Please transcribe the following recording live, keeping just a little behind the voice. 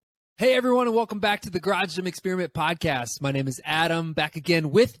Hey, everyone, and welcome back to the Garage Gym Experiment Podcast. My name is Adam, back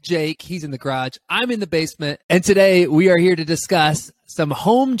again with Jake. He's in the garage. I'm in the basement. And today we are here to discuss some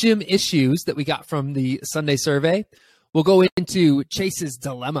home gym issues that we got from the Sunday survey. We'll go into Chase's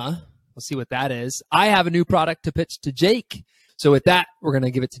dilemma. We'll see what that is. I have a new product to pitch to Jake. So with that, we're going to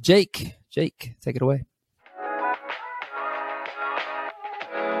give it to Jake. Jake, take it away.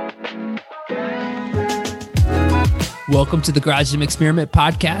 Welcome to the Garage Gym Experiment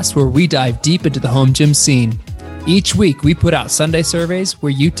Podcast, where we dive deep into the home gym scene. Each week, we put out Sunday surveys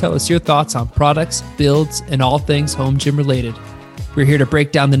where you tell us your thoughts on products, builds, and all things home gym related. We're here to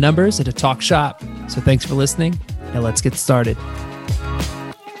break down the numbers and to talk shop. So thanks for listening, and let's get started.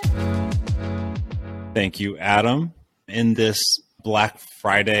 Thank you, Adam. In this Black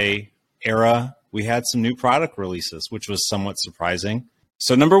Friday era, we had some new product releases, which was somewhat surprising.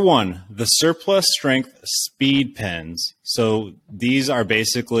 So number one, the Surplus Strength Speed Pins. So these are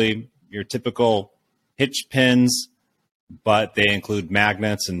basically your typical hitch pins, but they include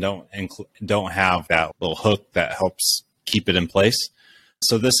magnets and don't have that little hook that helps keep it in place.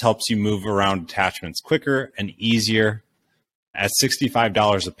 So this helps you move around attachments quicker and easier. At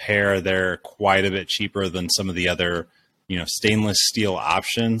 $65 a pair, they're quite a bit cheaper than some of the other, stainless steel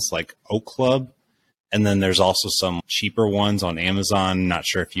options like Oak Club. And then there's also some cheaper ones on Amazon. Not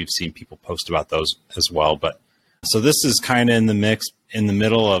sure if you've seen people post about those as well. But so this is kind of in the mix, in the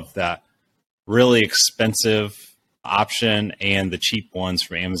middle of that really expensive option and the cheap ones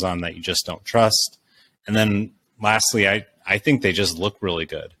from Amazon that you just don't trust. And then lastly, I think they just look really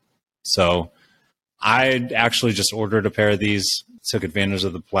good. So I actually just ordered a pair of these, took advantage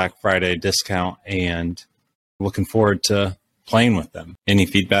of the Black Friday discount, and looking forward to playing with them. Any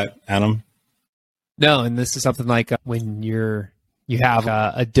feedback, Adam? No, and this is something like when you have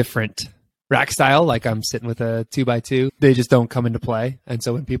a different rack style, like I'm sitting with a 2x2, they just don't come into play. And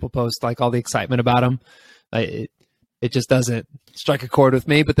so when people post like all the excitement about them, it just doesn't strike a chord with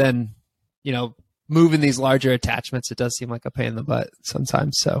me. But then, moving these larger attachments, it does seem like a pain in the butt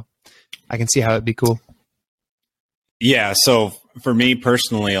sometimes. So I can see how it'd be cool. Yeah. So for me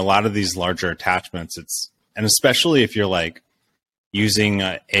personally, a lot of these larger attachments, and especially if you're like using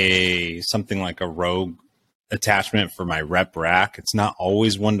something like a Rogue attachment for my rep rack, it's not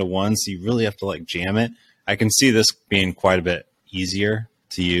always 1-to-1, so you really have to like jam it. I can see this being quite a bit easier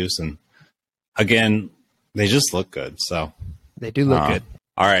to use, and again, they just look good. So they do look good.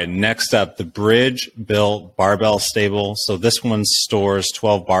 All right, next up, the Bridge-Built Barbell Stable. So this one stores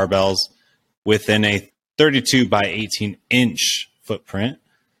 12 barbells within a 32 by 18 inch footprint,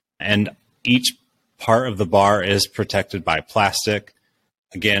 and each part of the bar is protected by plastic.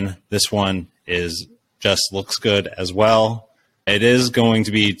 Again, this one just looks good as well. It is going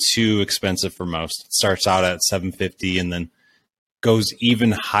to be too expensive for most. It starts out at $750 and then goes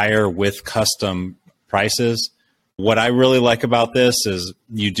even higher with custom prices. What I really like about this is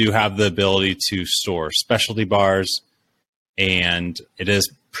you do have the ability to store specialty bars, and it is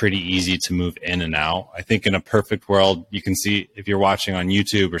pretty easy to move in and out. I think in a perfect world, you can see if you're watching on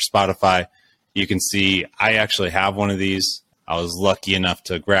YouTube or Spotify, you can see I actually have one of these. I was lucky enough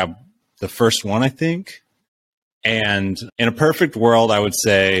to grab the first one, I think. And in a perfect world, I would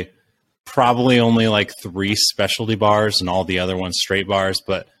say probably only like 3 specialty bars and all the other ones straight bars.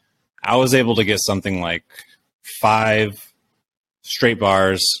 But I was able to get something like 5 straight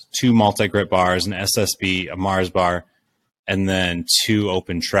bars, 2 multi-grip bars, an SSB, a Mars bar, and then 2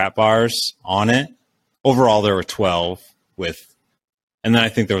 open trap bars on it. Overall, there were 12 and then I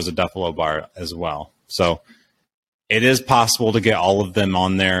think there was a Duffalo bar as well. So it is possible to get all of them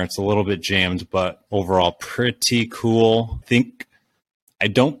on there. It's a little bit jammed, but overall pretty cool. I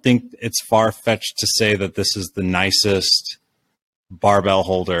don't think it's far-fetched to say that this is the nicest barbell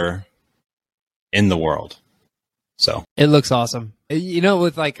holder in the world. So it looks awesome.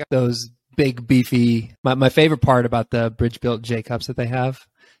 With like those big beefy, my favorite part about the Bridge-Built J-Cups that they have,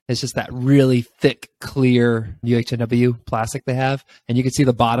 it's just that really thick, clear UHNW plastic they have. And you can see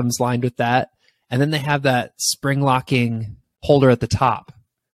the bottoms lined with that. And then they have that spring locking holder at the top.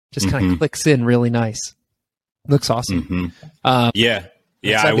 Just kind of clicks in really nice. Looks awesome. Yeah.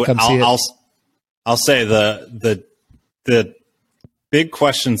 I'll say the big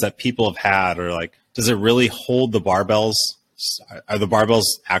questions that people have had are like, does it really hold the barbells? Are the barbells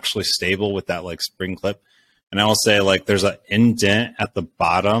actually stable with that like spring clip? And I will say, like, there's an indent at the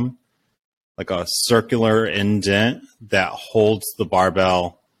bottom, like a circular indent that holds the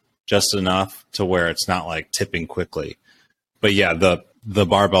barbell just enough to where it's not like tipping quickly. But yeah, the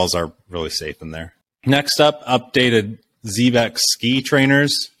barbells are really safe in there. Next up, updated Xebec ski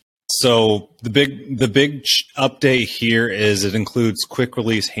trainers. So the big update here is it includes quick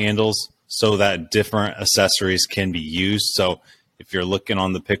release handles so that different accessories can be used. So if you're looking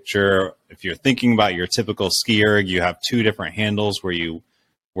on the picture, if you're thinking about your typical ski erg, you have two different handles where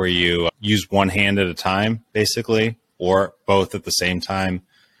you use one hand at a time, basically, or both at the same time,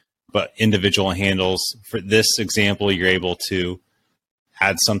 but individual handles. For this example, you're able to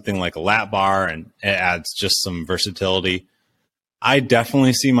add something like a lap bar, and it adds just some versatility. I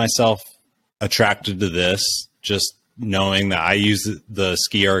definitely see myself attracted to this, just knowing that I use the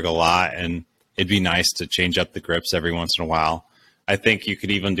ski erg a lot, and it'd be nice to change up the grips every once in a while. I think you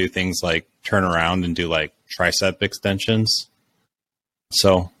could even do things like turn around and do like tricep extensions.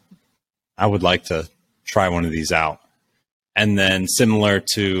 So I would like to try one of these out. And then similar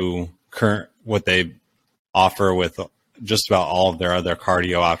to current what they offer with just about all of their other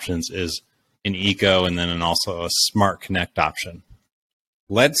cardio options is an eco and then also a smart connect option.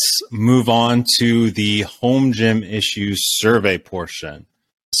 Let's move on to the home gym issues survey portion.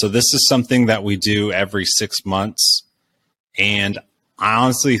 So this is something that we do every 6 months. And I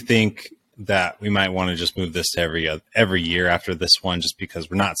honestly think that we might want to just move this to every year after this one, just because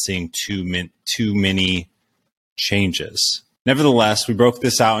we're not seeing too many changes. Nevertheless, we broke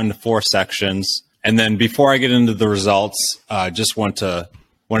this out into 4 sections. And then before I get into the results, just wanted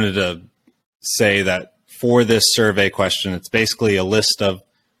to say that for this survey question, it's basically a list of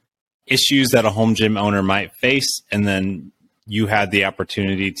issues that a home gym owner might face. And then you had the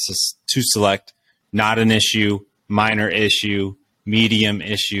opportunity to select not an issue, minor issue, medium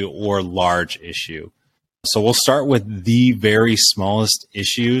issue, or large issue. So we'll start with the very smallest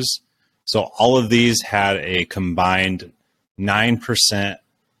issues. So all of these had a combined 9%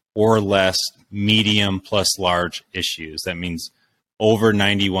 or less medium plus large issues. That means over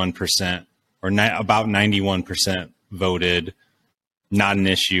 91% or about 91% voted not an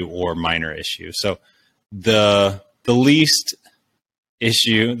issue or minor issue. So the least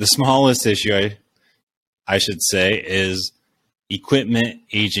issue, the smallest issue, I should say, is equipment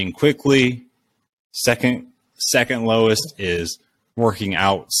aging quickly. Second lowest is working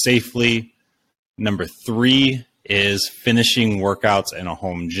out safely. Number 3 is finishing workouts in a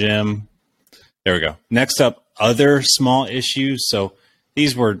home gym. There we go. Next up, other small issues. So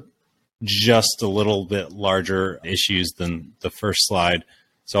these were just a little bit larger issues than the first slide.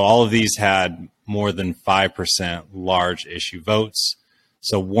 So all of these had more than 5% large issue votes.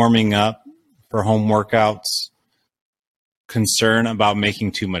 So warming up for home workouts, concern about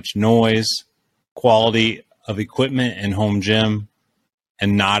making too much noise, quality of equipment in home gym,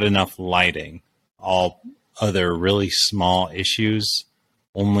 and not enough lighting. All other really small issues,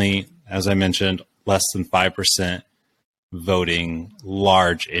 only, as I mentioned, less than 5% voting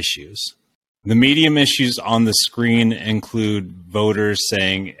large issues. The medium issues on the screen include voters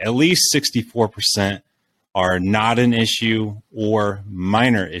saying at least 64% are not an issue or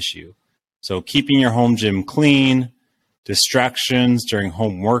minor issue. So keeping your home gym clean, distractions during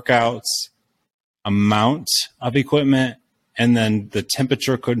home workouts, amount of equipment, and then the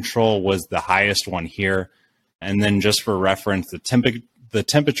temperature control was the highest one here. And then just for reference, the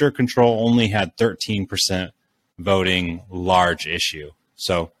temperature control only had 13% voting large issue.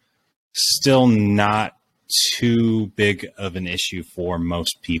 So still not too big of an issue for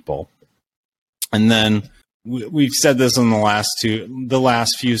most people. And then we've said this in the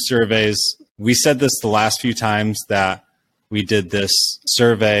last few surveys. We said this the last few times that we did this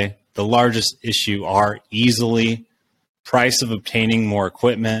survey. The largest issue are easily price of obtaining more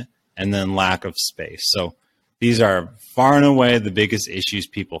equipment and then lack of space. So these are far and away the biggest issues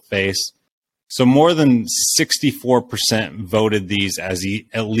people face. So more than 64% voted these as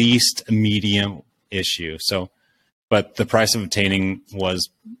at least a medium issue. But the price of obtaining was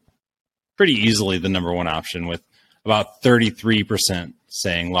pretty easily the number one option, with about 33%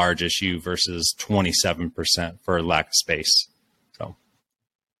 saying large issue versus 27% for lack of space. So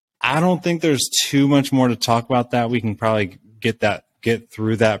I don't think there's too much more to talk about that. We can probably get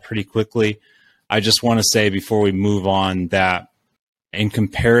through that pretty quickly. I just want to say before we move on that in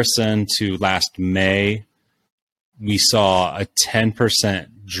comparison to last May, we saw a 10%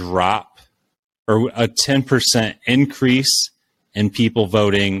 drop or a 10% increase in people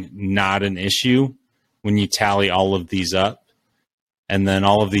voting not an issue when you tally all of these up. And then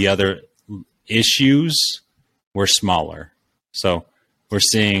all of the other issues were smaller. So we're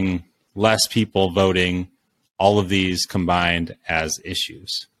seeing less people voting all of these combined as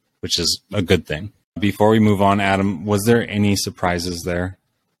issues, which is a good thing. Before we move on, Adam, was there any surprises there?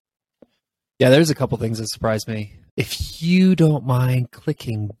 Yeah, there's a couple things that surprised me. If you don't mind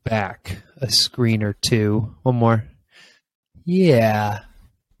clicking back a screen or two, one more. Yeah.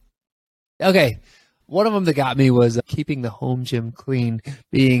 Okay. One of them that got me was keeping the home gym clean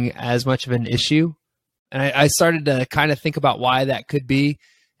being as much of an issue. And I started to kind of think about why that could be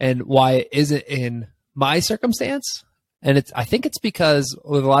and why it isn't in my circumstance. And I think it's because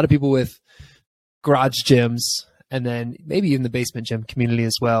with a lot of people with garage gyms and then maybe even the basement gym community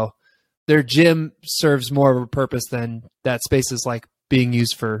as well, their gym serves more of a purpose than that space is like being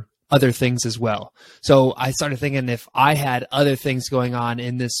used for other things as well. So I started thinking if I had other things going on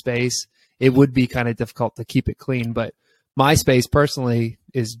in this space, it would be kind of difficult to keep it clean. But my space personally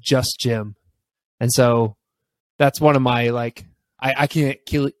is just gym. And so that's one of my, like, I can't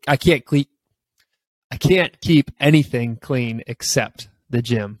keep anything clean except the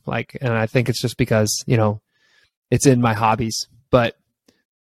gym. Like, and I think it's just because, it's in my hobbies. But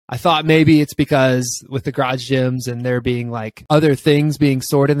I thought maybe it's because with the garage gyms and there being like other things being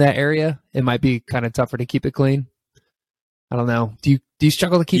stored in that area, it might be kind of tougher to keep it clean. I don't know. Do you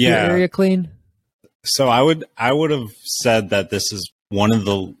struggle to keep your area clean? So I would have said that this is one of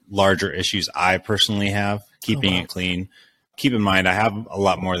the larger issues I personally have, keeping it clean. Keep in mind, I have a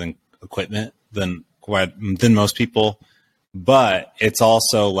lot more than equipment than most people, but it's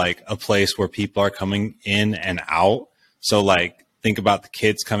also like a place where people are coming in and out. So like, think about the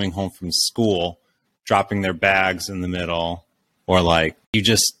kids coming home from school, dropping their bags in the middle, or like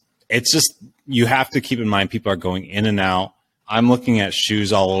you have to keep in mind people are going in and out. I'm looking at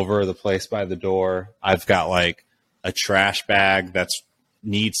shoes all over the place by the door. I've got like a trash bag that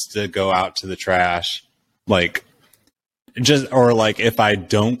needs to go out to the trash. Like or like if I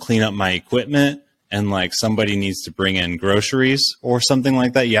don't clean up my equipment and like somebody needs to bring in groceries or something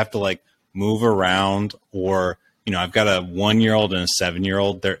like that, you have to like move around. Or, I've got a 1-year-old and a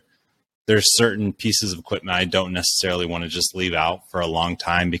 7-year-old. There's certain pieces of equipment I don't necessarily want to just leave out for a long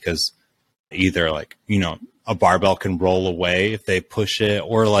time because either like, a barbell can roll away if they push it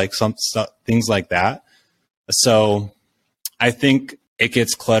or like some things like that. So I think it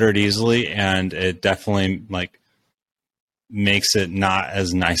gets cluttered easily and it definitely like makes it not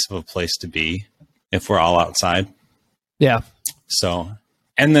as nice of a place to be if we're all outside. Yeah. So,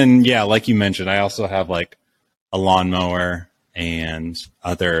 and then, like you mentioned, I also have like a lawnmower and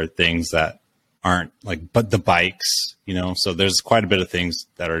other things that aren't like, but the bikes, so there's quite a bit of things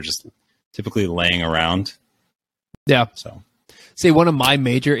that are just typically laying around. Yeah. So, see, one of my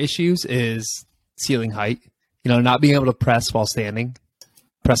major issues is ceiling height. Not being able to press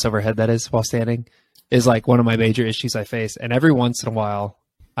overhead, that is, while standing, is like one of my major issues I face. And every once in a while,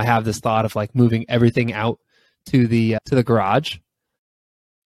 I have this thought of like moving everything out to the garage,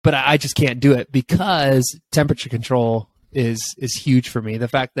 but I just can't do it because temperature control is huge for me. The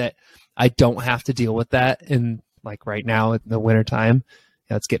fact that I don't have to deal with that in like right now in the wintertime.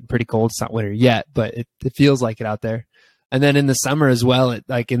 It's getting pretty cold. It's not winter yet, but it feels like it out there. And then in the summer as well,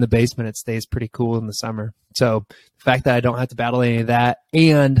 like in the basement, it stays pretty cool in the summer. So the fact that I don't have to battle any of that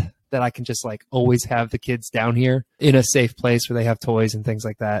and that I can just like always have the kids down here in a safe place where they have toys and things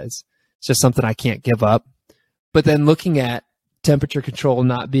like that, it's just something I can't give up. But then looking at temperature control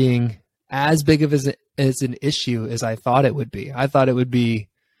not being as big of as an issue as I thought it would be. I thought it would be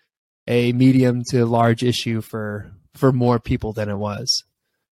a medium to large issue for more people than it was.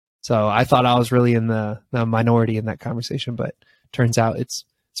 So I thought I was really in the minority in that conversation, but turns out it's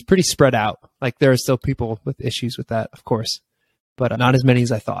pretty spread out. Like there are still people with issues with that, of course, but not as many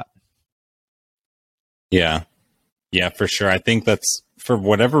as I thought. Yeah, for sure. I think that's, for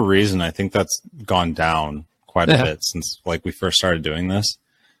whatever reason, I think that's gone down quite a bit since like we first started doing this.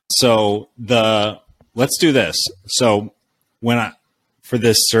 So let's do this. So for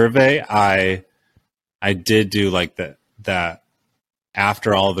this survey, I did do like that.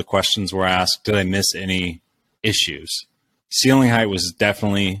 After all of the questions were asked, did I miss any issues? Ceiling height was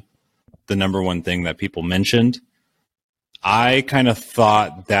definitely the number one thing that people mentioned. I kind of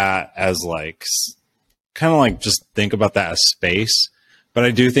thought that as like, just think about that as space. But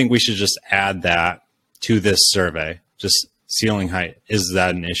I do think we should just add that to this survey. Just ceiling height. Is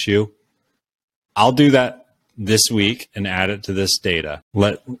that an issue? I'll do that this week and add it to this data.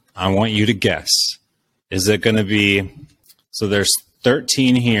 I want you to guess. Is it going to be, so there's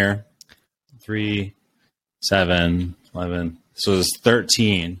 13 here, 3, 7, 11. So there's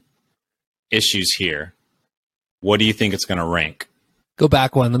 13 issues here. What do you think it's going to rank? Go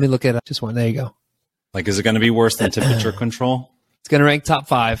back one. Let me look at just one. There you go. Like, is it going to be worse than temperature control? It's going to rank top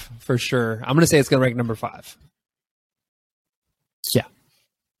 5 for sure. I'm going to say it's going to rank number 5. Yeah.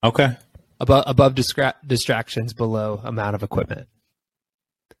 Okay. Above distractions, below amount of equipment.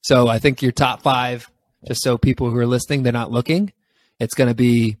 So I think your top 5, just so people who are listening, they're not looking. It's going to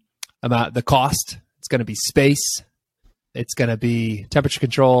be about the cost. It's going to be space. it's going to be temperature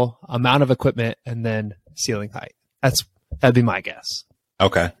control, amount of equipment, and then ceiling height. That'd be my guess.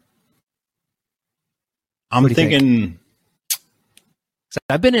 Okay. I'm thinking. So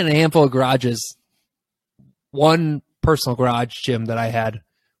I've been in a handful of garages. One personal garage gym that I had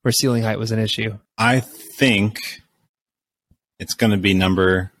where ceiling height was an issue. I think it's going to be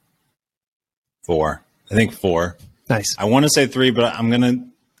number 4. I think 4. Nice. I want to say 3, but I'm going to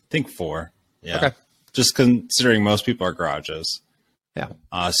think 4. Yeah. Okay. Just considering most people are garages. Yeah.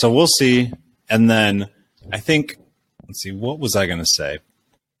 So we'll see. And then I think, let's see, what was I going to say?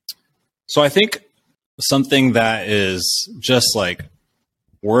 So I think something that is just like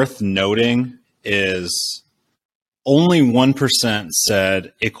worth noting is only 1%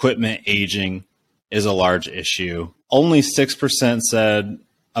 said equipment aging is a large issue. Only 6% said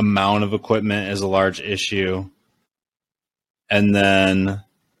amount of equipment is a large issue. And then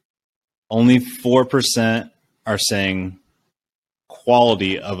only 4% are saying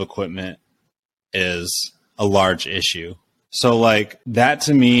quality of equipment is a large issue. So like that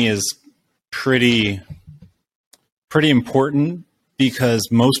to me is pretty important because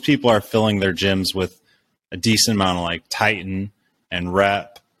most people are filling their gyms with a decent amount of like Titan and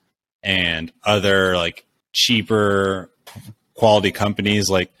Rep and other like cheaper quality companies.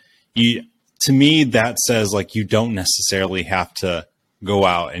 Like to me, that says like you don't necessarily have to go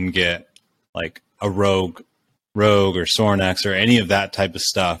out and get like a Rogue or Sornex or any of that type of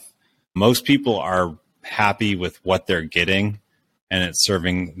stuff. Most people are happy with what they're getting and it's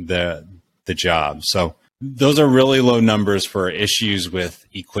serving the job. So those are really low numbers for issues with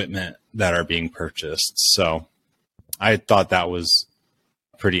equipment that are being purchased. So I thought that was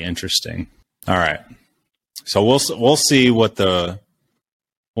pretty interesting. All right. So we'll see we'll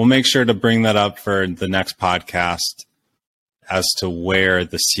make sure to bring that up for the next podcast as to where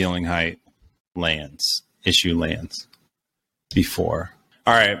the ceiling height issue lands before.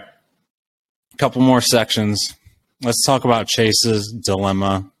 All right. A couple more sections. Let's talk about Chase's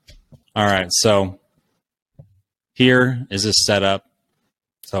dilemma. All right. So here is his setup.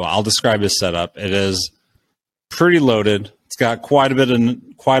 So I'll describe his setup. It is pretty loaded. It's got quite a bit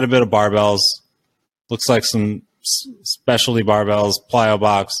of barbells. Looks like some specialty barbells, plyo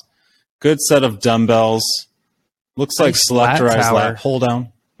box, good set of dumbbells. Looks like selectorized lat hold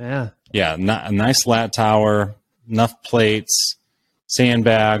down. Yeah. Yeah, a nice lat tower, enough plates,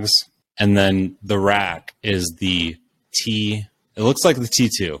 sandbags, and then the rack is the T. It looks like the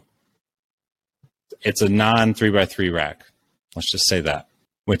T2. It's a non 3x3 rack. Let's just say that,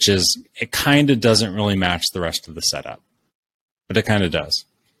 which is, it kind of doesn't really match the rest of the setup, but it kind of does.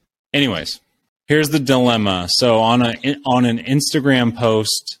 Anyways, here's the dilemma. So on an Instagram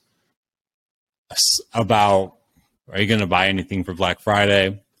post about, are you going to buy anything for Black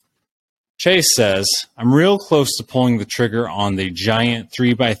Friday? Chase says, I'm real close to pulling the trigger on the giant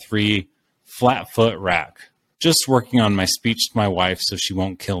 3x3 flat foot rack. Just working on my speech to my wife so she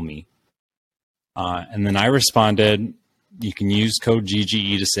won't kill me. And then I responded, you can use code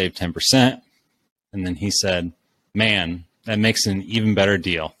GGE to save 10%. And then he said, man, that makes an even better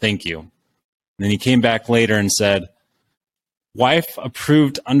deal. Thank you. And then he came back later and said, wife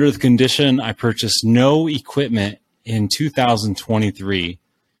approved under the condition I purchased no equipment in 2023.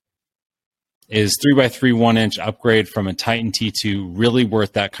 Is 3x3 1-inch upgrade from a Titan T2 really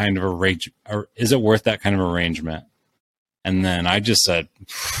worth that kind of or is it worth that kind of arrangement? And then I just said,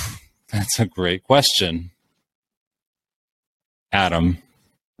 that's a great question. Adam,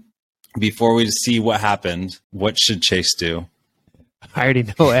 before we see what happened, what should Chase do? I already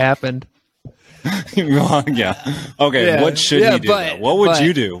know what happened. Yeah. Okay. Yeah. What should he do? What would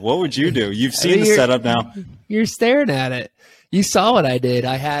you do? What would you do? You've seen the setup now. You're staring at it. You saw what I did.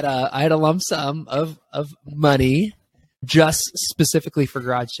 I had a lump sum of money just specifically for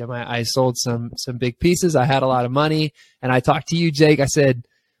Garage Gym. I sold some big pieces. I had a lot of money, and I talked to you, Jake. I said,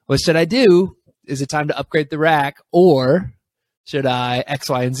 what should I do? Is it time to upgrade the rack, or should I X,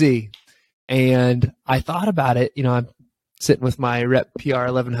 Y, and Z? And I thought about it. You know, I'm sitting with my Rep PR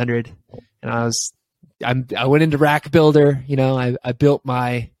 1100, and I went into Rack Builder. You know, I built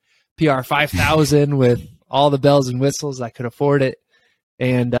my PR 5000 with all the bells and whistles. I could afford it.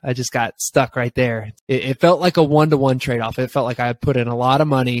 And I just got stuck right there. It felt like a one-to-one trade-off. It felt like I put in a lot of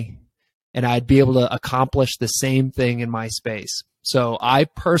money and I'd be able to accomplish the same thing in my space. So I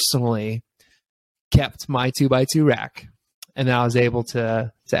personally kept my 2x2 rack, and I was able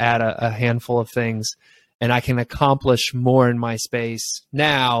to add a handful of things, and I can accomplish more in my space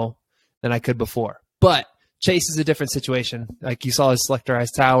now than I could before. But Chase is a different situation. Like you saw his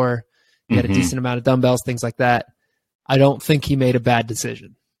selectorized tower. He had a decent amount of dumbbells, things like that. I don't think he made a bad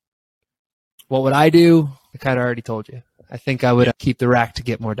decision. What would I do? I kind of already told you. I think I would keep the rack to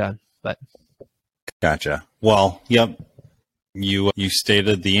get more done. But Gotcha. Well, yep. You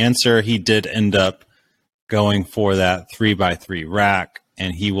stated the answer. He did end up going for that 3x3 rack,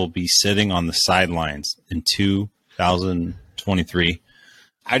 and he will be sitting on the sidelines in 2023.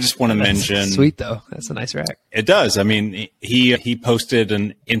 I just want to mention, sweet though. That's a nice rack. It does. I mean, he posted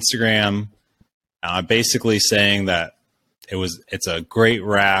an Instagram, basically saying that it's a great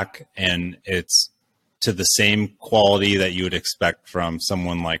rack and it's to the same quality that you would expect from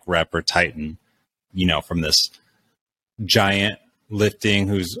someone like Rep or Titan, from this giant lifting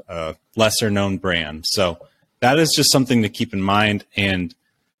who's a lesser known brand. So that is just something to keep in mind. And,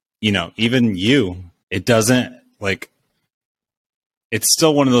 even it doesn't it's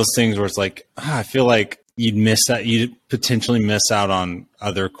still one of those things where it's like, I feel like you'd potentially miss out on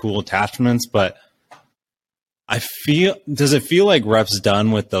other cool attachments, but does it feel like Rep's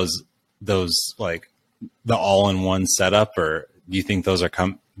done with those like the all-in-one setup, or do you think those are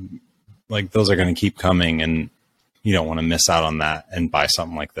those are going to keep coming and you don't want to miss out on that and buy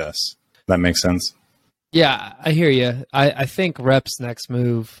something like this? Does that make sense? Yeah, I hear you. I think Rep's next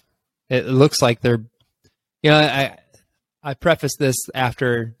move, it looks like they're, I preface this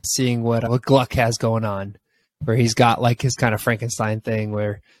after seeing what Gluck has going on, where he's got like his kind of Frankenstein thing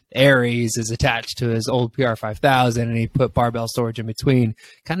where Aries is attached to his old PR5000 and he put barbell storage in between.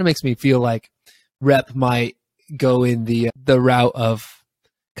 Kind of makes me feel like Rep might go in the route of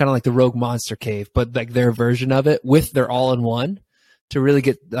kind of like the Rogue Monster Cave, but like their version of it with their all-in-one to really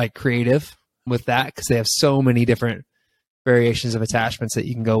get like creative with that, because they have so many different variations of attachments that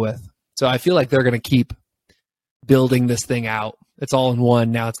you can go with. So I feel like they're going to keep building this thing out. It's all in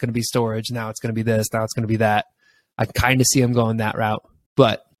one. Now it's going to be storage. Now it's going to be this. Now it's going to be that. I kind of see them going that route,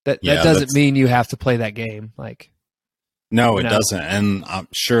 but that doesn't mean you have to play that game. No, it doesn't. And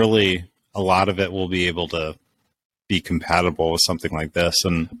surely a lot of it will be able to be compatible with something like this.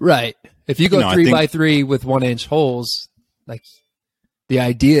 And right. If you go 3x3 with 1-inch holes, like the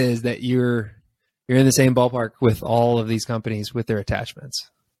idea is that you're in the same ballpark with all of these companies with their attachments.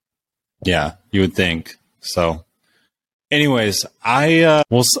 Yeah, you would think. So anyways, I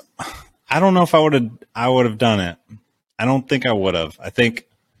don't know if I would have done it. I don't think I would have. I think,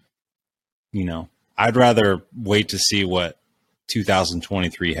 I'd rather wait to see what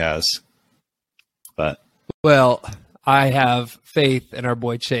 2023 has. But I have faith in our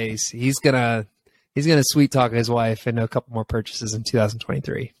boy Chase. He's gonna sweet talk his wife into a couple more purchases in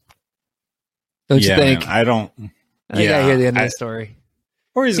 2023. Don't you think? Man, I don't. I think I hear the end of the story.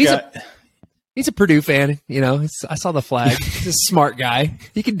 Or he's a Purdue fan, I saw the flag. He's a smart guy.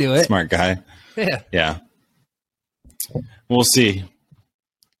 He can do it. Smart guy. Yeah. Yeah. We'll see.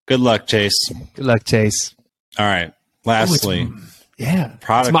 Good luck, Chase. Good luck, Chase. All right. Lastly,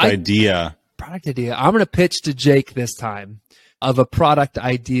 product idea. Product idea. I'm going to pitch to Jake this time of a product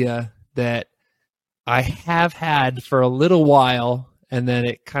idea that I have had for a little while, and then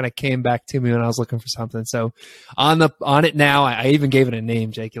it kind of came back to me when I was looking for something. So on it now, I even gave it a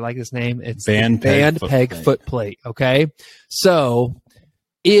name, Jake. You like this name? It's Band Peg Foot Plate. Okay. So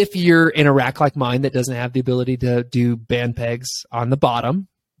if you're in a rack like mine that doesn't have the ability to do band pegs on the bottom,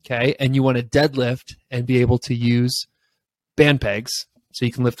 okay, and you want to deadlift and be able to use band pegs so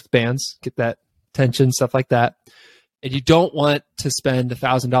you can lift with bands, get that tension, stuff like that, and you don't want to spend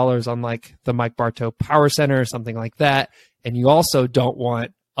 $1,000 on like the Mike Bartow Power Center or something like that, and you also don't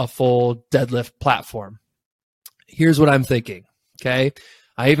want a full deadlift platform, here's what I'm thinking, okay?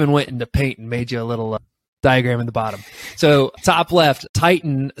 I even went into Paint and made you a little diagram in the bottom. So top left,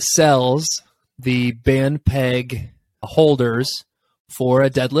 Titan sells the band peg holders for a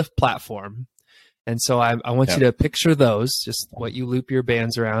deadlift platform. And so I want you to picture those, just what you loop your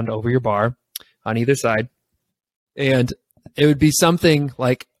bands around over your bar on either side. And it would be something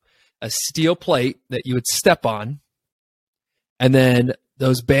like a steel plate that you would step on. And then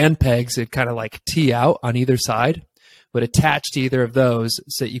those band pegs would kind of like tee out on either side, would attach to either of those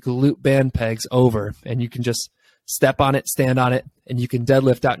so that you can loop band pegs over and you can just step on it, stand on it, and you can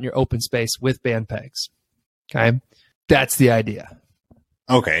deadlift out in your open space with band pegs. Okay. That's the idea.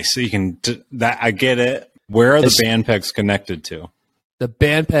 Okay. So you can, I get it. Where are the band pegs connected to? The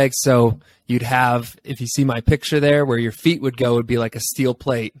band pegs. So you'd have, if you see my picture there, where your feet would go, would be like a steel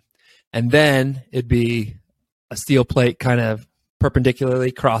plate. And then it'd be a steel plate kind of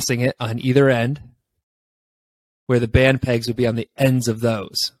perpendicularly crossing it on either end, where the band pegs would be on the ends of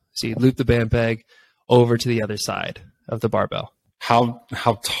those. So you'd loop the band peg over to the other side of the barbell. How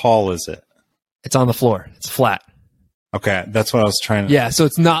tall is it? It's on the floor. It's flat. Okay, that's what I was trying to... Yeah, so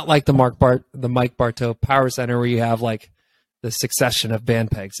it's not like the Mike Bartow Power Center where you have like the succession of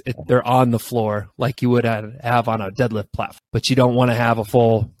band pegs. They're on the floor like you would have on a deadlift platform, but you don't want to have a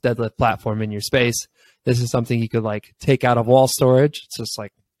full deadlift platform in your space. This is something you could like take out of wall storage. It's just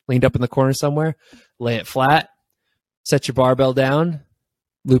like leaned up in the corner somewhere, lay it flat, set your barbell down,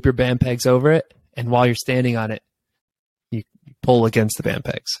 loop your band pegs over it, and while you're standing on it, you pull against the band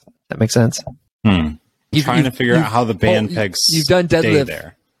pegs. That makes sense? I'm trying to figure out how the band pegs you've done deadlift stay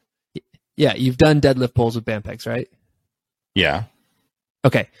there. Yeah, you've done deadlift pulls with band pegs, right? Yeah.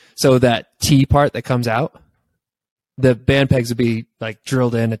 Okay, so that T part that comes out, the band pegs would be like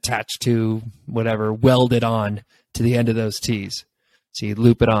drilled in, attached to whatever, welded on to the end of those T's. So you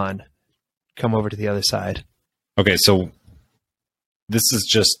loop it on, come over to the other side. Okay, so this is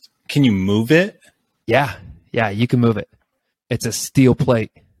just, can you move it? Yeah, you can move it. It's a steel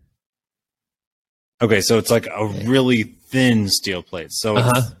plate. Okay, so it's like a really thin steel plate. So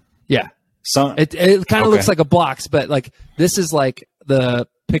it's yeah. Some, it kind of looks like a box, but like this is like the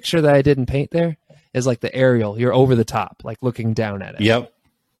picture that I did in paint there is like the aerial. You're over the top, like looking down at it.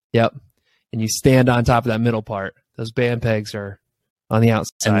 Yep. And you stand on top of that middle part. Those band pegs are on the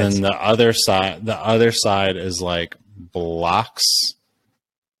outside. And then the other side is like blocks.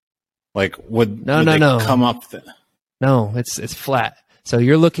 Like would they come up? No, it's flat. So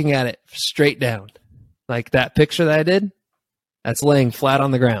you're looking at it straight down. Like that picture that I did, that's laying flat on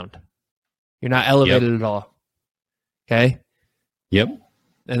the ground. You're not elevated at all. Okay? Yep.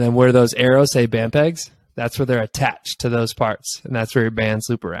 And then where those arrows say band pegs, that's where they're attached to those parts. And that's where your bands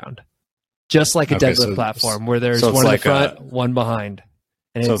loop around. Just like a deadlift platform where there's one in the front, one behind.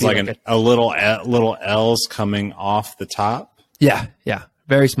 And so it's like a little L's coming off the top? Yeah.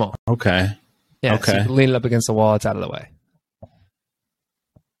 Very small. Okay. Yeah, okay. So you can lean it up against the wall, it's out of the way.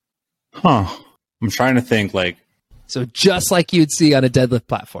 Huh. I'm trying to think like. So just like you'd see on a deadlift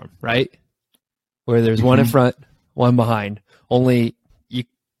platform, right? Where there's one in front, one behind. Only you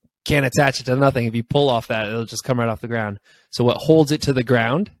can't attach it to nothing. If you pull off that, it'll just come right off the ground. So what holds it to the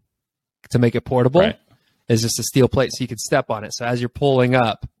ground to make it portable is just a steel plate so you can step on it. So as you're pulling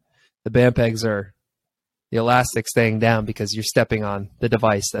up, the band pegs are the elastic staying down because you're stepping on the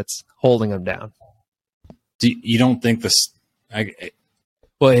device that's holding them down. You don't think this...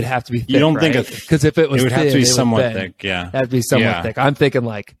 Well, it'd have to be thick, you don't right? think because if it was it would thin, have to be somewhat thick, yeah. That'd be somewhat thick. I'm thinking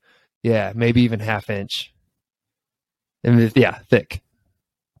like, maybe even half inch. And thick.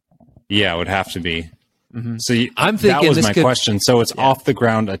 Yeah, it would have to be. Mm-hmm. So I'm thinking that was my question. So it's off the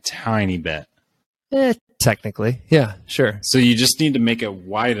ground a tiny bit. Technically, yeah, sure. So you just need to make it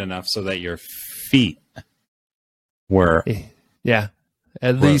wide enough so that your feet were... Yeah,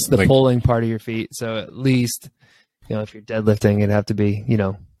 at least the pulling part of your feet. So at least... if you're deadlifting, it'd have to be,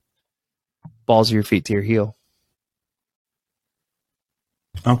 balls of your feet to your heel.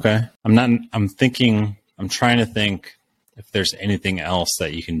 Okay. I'm trying to think if there's anything else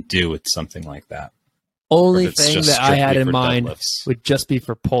that you can do with something like that. Only thing that I had in mind would just be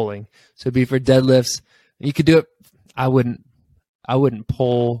for pulling. So it'd be for deadlifts. You could do it. I wouldn't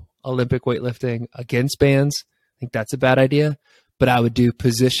pull Olympic weightlifting against bands. I think that's a bad idea. But I would do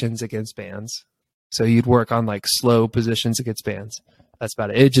positions against bands. So you'd work on like slow positions against bands. That's about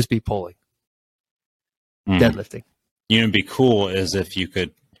it. It'd just be pulling. Deadlifting. It'd be cool is if you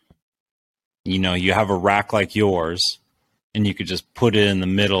could, you have a rack like yours and you could just put it in the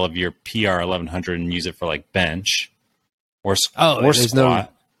middle of your PR 1100 and use it for like bench or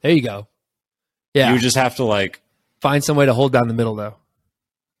squat. There you go. Yeah. You would just have to like find some way to hold down the middle though.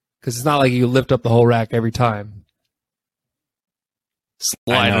 Because it's not like you lift up the whole rack every time.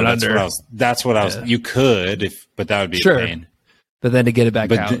 Slide it under. That's what I was. You could, but that would be a pain. But then to get it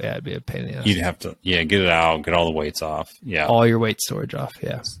back out, it'd be a pain in the ass. You'd have to, get it out, get all the weights off. Yeah, all your weight storage off.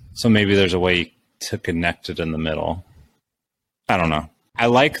 Yeah. So maybe there's a way to connect it in the middle. I don't know. I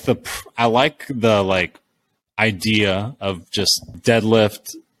like the idea of just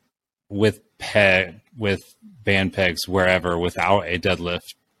deadlift with band pegs wherever without a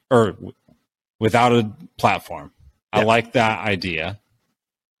deadlift or without a platform. I like that idea.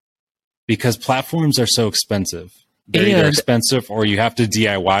 Because platforms are so expensive. They're either expensive or you have to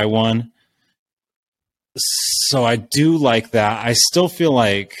DIY one. So I do like that. I still feel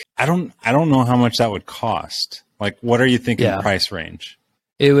like I don't know how much that would cost. Like, what are you thinking price range?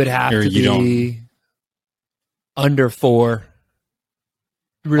 It would have to be under $4.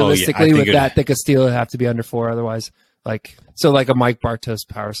 Realistically, with that thick of steel, it'd have to be under $4. Otherwise, a Mike Bartos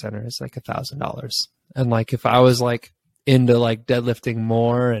Power Center is like $1,000. And like if I was like into like deadlifting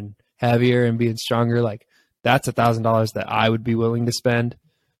more and heavier and being stronger, like that's $1,000 that I would be willing to spend.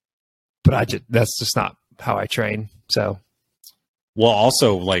 But that's just not how I train. So, well,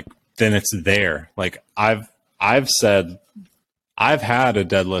 also like then it's there. Like I've said I've had a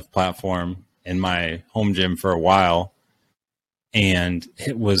deadlift platform in my home gym for a while, and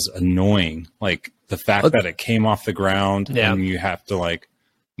it was annoying. Like the fact that it came off the ground and you have to like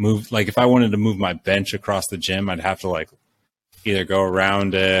move. Like if I wanted to move my bench across the gym, I'd have to like either go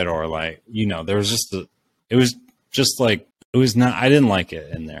around it or like, there was just I didn't like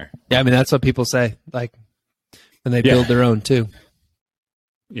it in there. Yeah. I mean, that's what people say, like when they build their own too.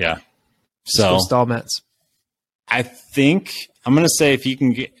 Yeah. So stall mats. I think I'm going to say if you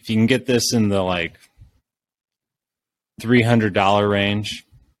can get this in the like $300 range,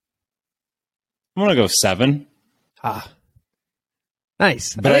 I'm going to go 7. Nice.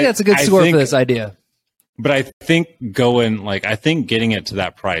 I think that's a good score for this idea. But I think getting it to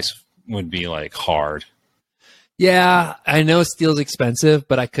that price would be like hard. Yeah, I know steel's expensive,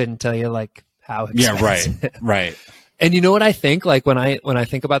 but I couldn't tell you like how expensive. Yeah, right. And you know what I think? Like when I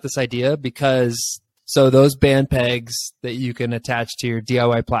think about this idea, because so those band pegs that you can attach to your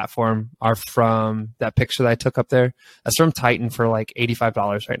DIY platform are from that picture that I took up there. That's from Titan for like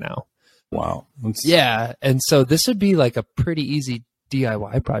 $85 right now. Wow. Yeah, and so this would be like a pretty easy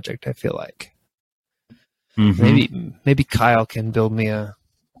DIY project, I feel like. Maybe Kyle can build me a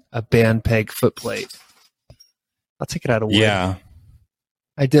band peg foot plate. I'll take it out of wood. Yeah.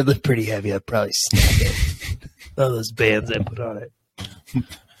 I did look pretty heavy. I'd probably snap it. All those bands I put on it.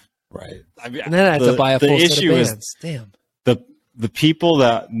 Right. I mean, and then I have to buy a full set of bands. Damn. The people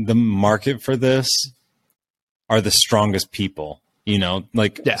that the market for this are the strongest people,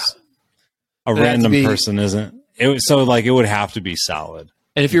 like a random person isn't. So like it would have to be solid.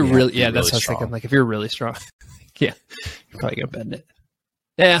 And if you're really that's what I was thinking. Like if you're really strong, you're probably gonna bend it.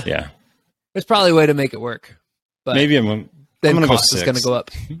 Yeah. Yeah. There's probably a way to make it work. But maybe I'm then gonna cost go 6. is gonna go up.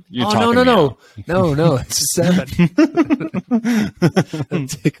 You're No, it's 7.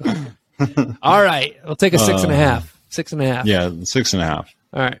 All right, we'll take a 6.5. 6.5. Yeah, 6.5.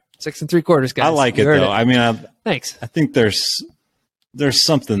 All right, 6 3/4, guys. I like it though. I mean, thanks. I think there's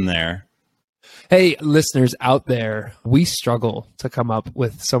something there. Hey, listeners out there, we struggle to come up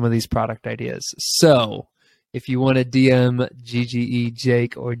with some of these product ideas. So if you want to DM GGE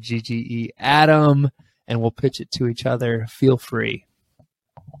Jake or GGE Adam, and we'll pitch it to each other, feel free.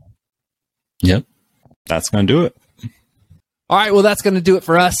 Yep. That's going to do it. All right, well, that's going to do it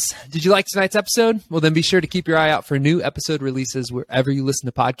for us. Did you like tonight's episode? Well, then be sure to keep your eye out for new episode releases wherever you listen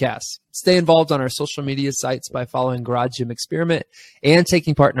to podcasts. Stay involved on our social media sites by following Garage Gym Experiment and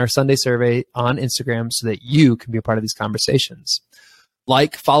taking part in our Sunday survey on Instagram so that you can be a part of these conversations.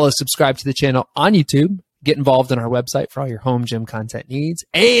 Like, follow, subscribe to the channel on YouTube. Get involved in our website for all your home gym content needs.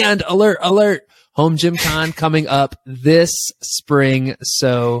 And alert, Home Gym Con coming up this spring.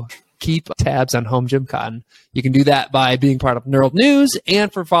 So keep tabs on Home Gym Con. You can do that by being part of Knurled News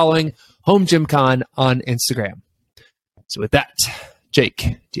and for following Home Gym Con on Instagram. So with that, Jake,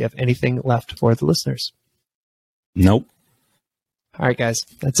 do you have anything left for the listeners? Nope. All right, guys,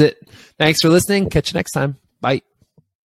 that's it. Thanks for listening. Catch you next time. Bye.